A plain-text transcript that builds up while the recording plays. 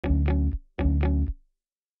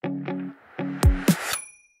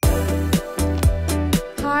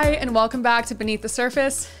Hi, and welcome back to Beneath the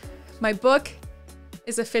Surface. My book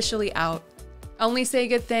is officially out. Only Say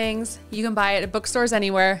Good Things. You can buy it at bookstores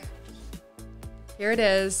anywhere. Here it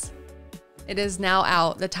is. It is now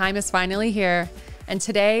out. The time is finally here. And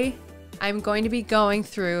today I'm going to be going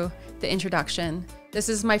through the introduction. This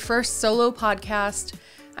is my first solo podcast.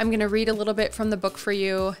 I'm going to read a little bit from the book for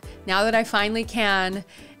you now that I finally can,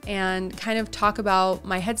 and kind of talk about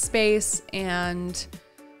my headspace and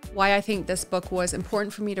why I think this book was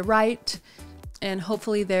important for me to write. And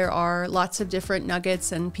hopefully there are lots of different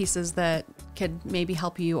nuggets and pieces that could maybe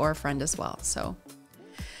help you or a friend as well. So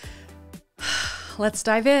let's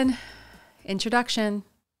dive in. Introduction.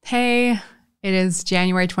 Hey, it is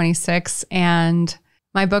January 26th and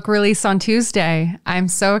my book released on Tuesday. I'm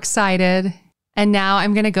so excited. And now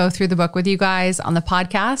I'm going to go through the book with you guys on the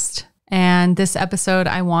podcast. And this episode,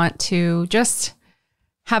 I want to just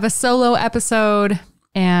have a solo episode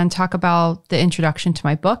and talk about the introduction to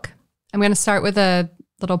my book. I'm going to start with a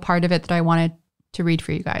little part of it that I wanted to read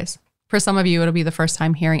for you guys. For some of you, it'll be the first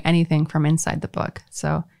time hearing anything from inside the book.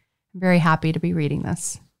 So I'm very happy to be reading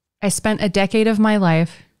this. I spent a decade of my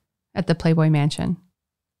life at the Playboy Mansion.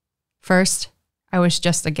 First, I was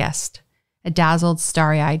just a guest, a dazzled,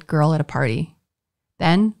 starry-eyed girl at a party.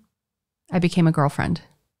 Then, I became a girlfriend.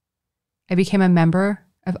 I became a member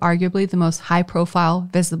of arguably the most high-profile,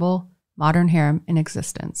 visible, modern harem in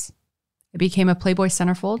existence. I became a Playboy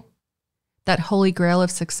centerfold, that holy grail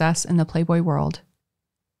of success in the Playboy world,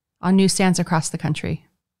 on newsstands across the country.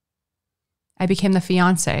 I became the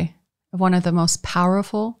fiancé of one of the most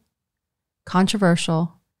powerful,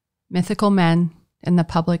 controversial, mythical men in the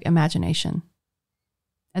public imagination.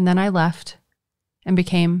 And then I left and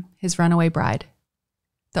became his runaway bride,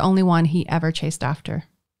 the only one he ever chased after.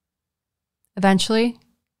 Eventually,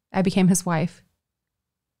 I became his wife.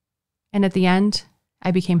 And at the end,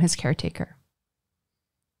 I became his caretaker.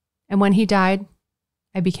 And when he died,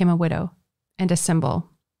 I became a widow and a symbol.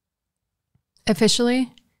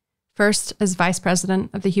 Officially, first as vice president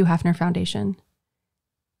of the Hugh Hefner Foundation,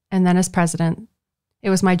 and then as president, it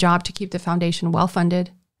was my job to keep the foundation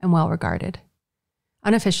well-funded and well-regarded.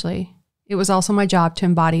 Unofficially, it was also my job to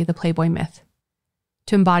embody the Playboy myth,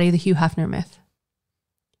 to embody the Hugh Hefner myth.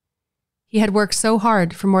 He had worked so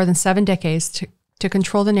hard for more than 7 decades to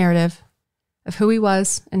control the narrative of who he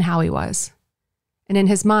was and how he was. And in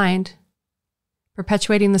his mind,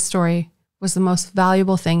 perpetuating the story was the most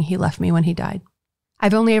valuable thing he left me when he died.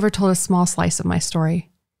 I've only ever told a small slice of my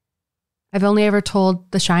story. I've only ever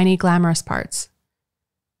told the shiny, glamorous parts,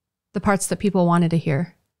 the parts that people wanted to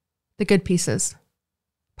hear, the good pieces.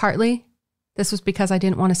 Partly, this was because I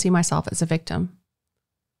didn't want to see myself as a victim.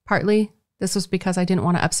 Partly, this was because I didn't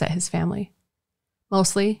want to upset his family.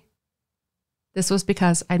 Mostly, this was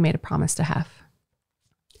because I'd made a promise to Hef.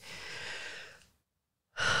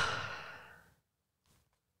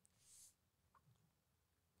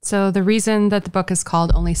 So the reason that the book is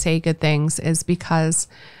called Only Say Good Things is because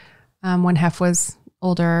when Hef was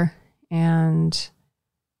older and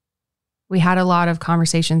we had a lot of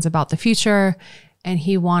conversations about the future, and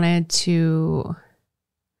he wanted to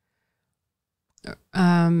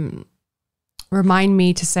remind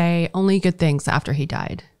me to say only good things after he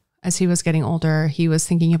died. As he was getting older, he was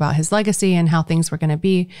thinking about his legacy and how things were going to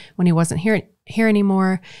be when he wasn't here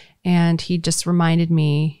anymore. And he just reminded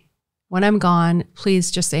me, when I'm gone,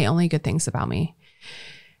 please just say only good things about me.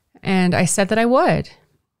 And I said that I would.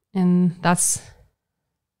 And that's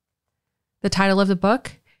the title of the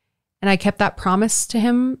book. And I kept that promise to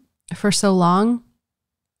him for so long,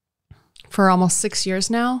 for almost 6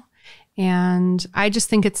 years now. And I just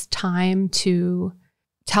think it's time to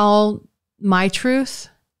tell my truth,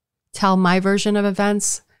 tell my version of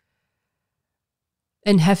events.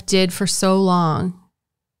 And Hef did for so long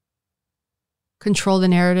control the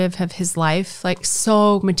narrative of his life, like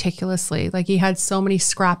so meticulously. Like he had so many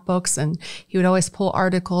scrapbooks and he would always pull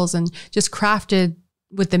articles and just crafted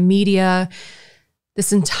with the media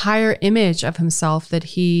this entire image of himself that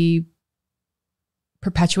he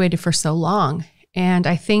perpetuated for so long. And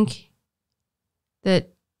I think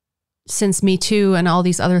that since Me Too and all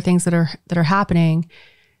these other things that are happening,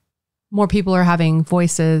 more people are having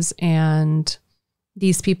voices, and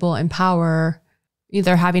these people in power,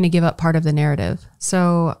 they're having to give up part of the narrative.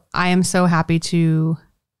 So I am so happy to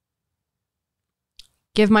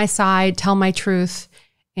give my side, tell my truth.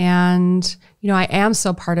 And, I am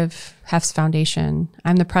still part of Hef's Foundation.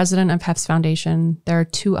 I'm the president of Hef's Foundation. There are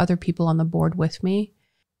 2 other people on the board with me.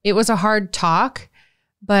 It was a hard talk,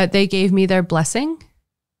 but they gave me their blessing.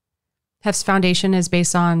 Hef's Foundation is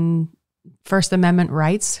based on First Amendment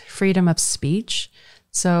rights, freedom of speech.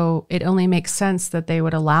 So it only makes sense that they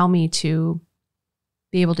would allow me to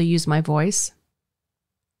be able to use my voice.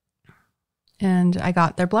 And I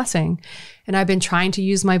got their blessing. And I've been trying to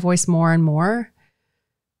use my voice more and more.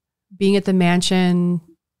 Being at the mansion,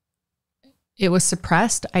 it was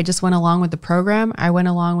suppressed. I just went along with the program. I went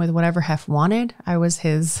along with whatever Hef wanted. I was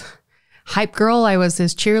his hype girl. I was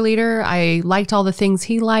his cheerleader. I liked all the things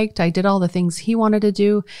he liked. I did all the things he wanted to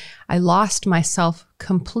do. I lost myself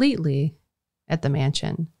completely at the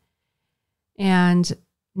mansion. And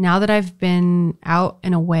now that I've been out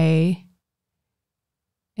and away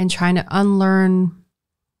and trying to unlearn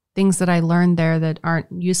things that I learned there that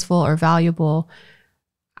aren't useful or valuable,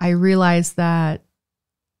 I realized that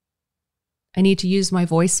I need to use my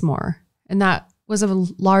voice more. And that was a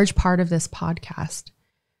large part of this podcast.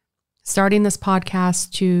 Starting this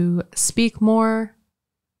podcast to speak more.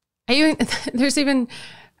 There's even,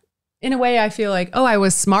 in a way, I feel like, I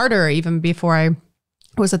was smarter even before I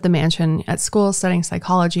was at the mansion at school studying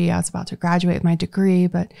psychology. I was about to graduate with my degree,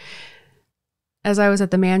 but as I was at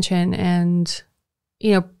the mansion and,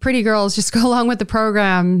 pretty girls just go along with the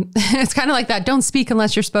program. It's kind of like that don't speak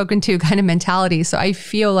unless you're spoken to kind of mentality. So I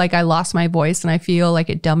feel like I lost my voice and I feel like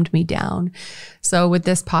it dumbed me down. So with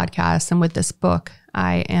this podcast and with this book,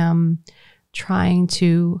 I am trying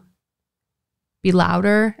to be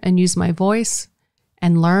louder and use my voice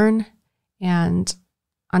and learn. And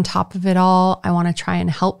on top of it all, I want to try and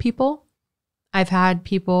help people. I've had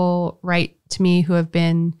people write to me who have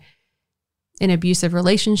been in abusive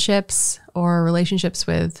relationships or relationships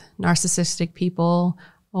with narcissistic people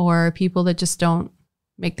or people that just don't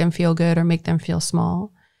make them feel good or make them feel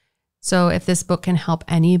small. So if this book can help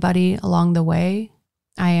anybody along the way,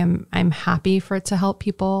 I'm happy for it to help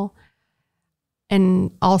people.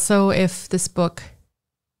 And also if this book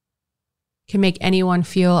can make anyone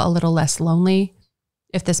feel a little less lonely,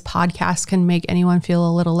 if this podcast can make anyone feel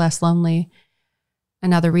a little less lonely.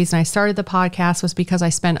 Another reason I started the podcast was because I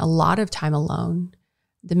spent a lot of time alone.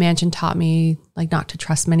 The mansion taught me not to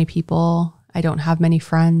trust many people. I don't have many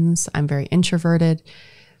friends. I'm very introverted.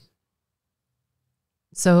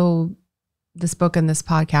 So this book and this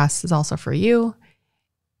podcast is also for you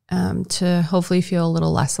to hopefully feel a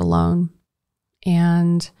little less alone.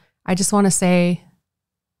 And I just want to say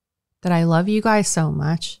that I love you guys so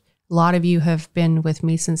much. A lot of you have been with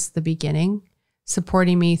me since the beginning,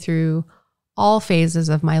 supporting me through all phases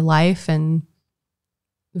of my life and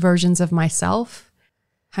versions of myself.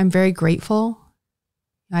 I'm very grateful.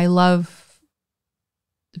 I love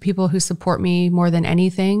the people who support me more than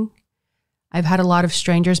anything. I've had a lot of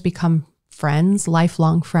strangers become friends,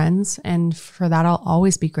 lifelong friends, and for that I'll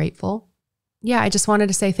always be grateful. Yeah, I just wanted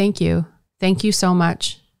to say thank you. Thank you so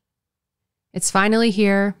much. It's finally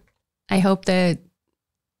here. I hope that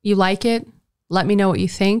you like it. Let me know what you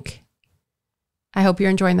think. I hope you're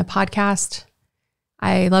enjoying the podcast.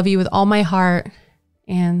 I love you with all my heart,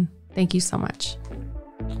 and thank you so much.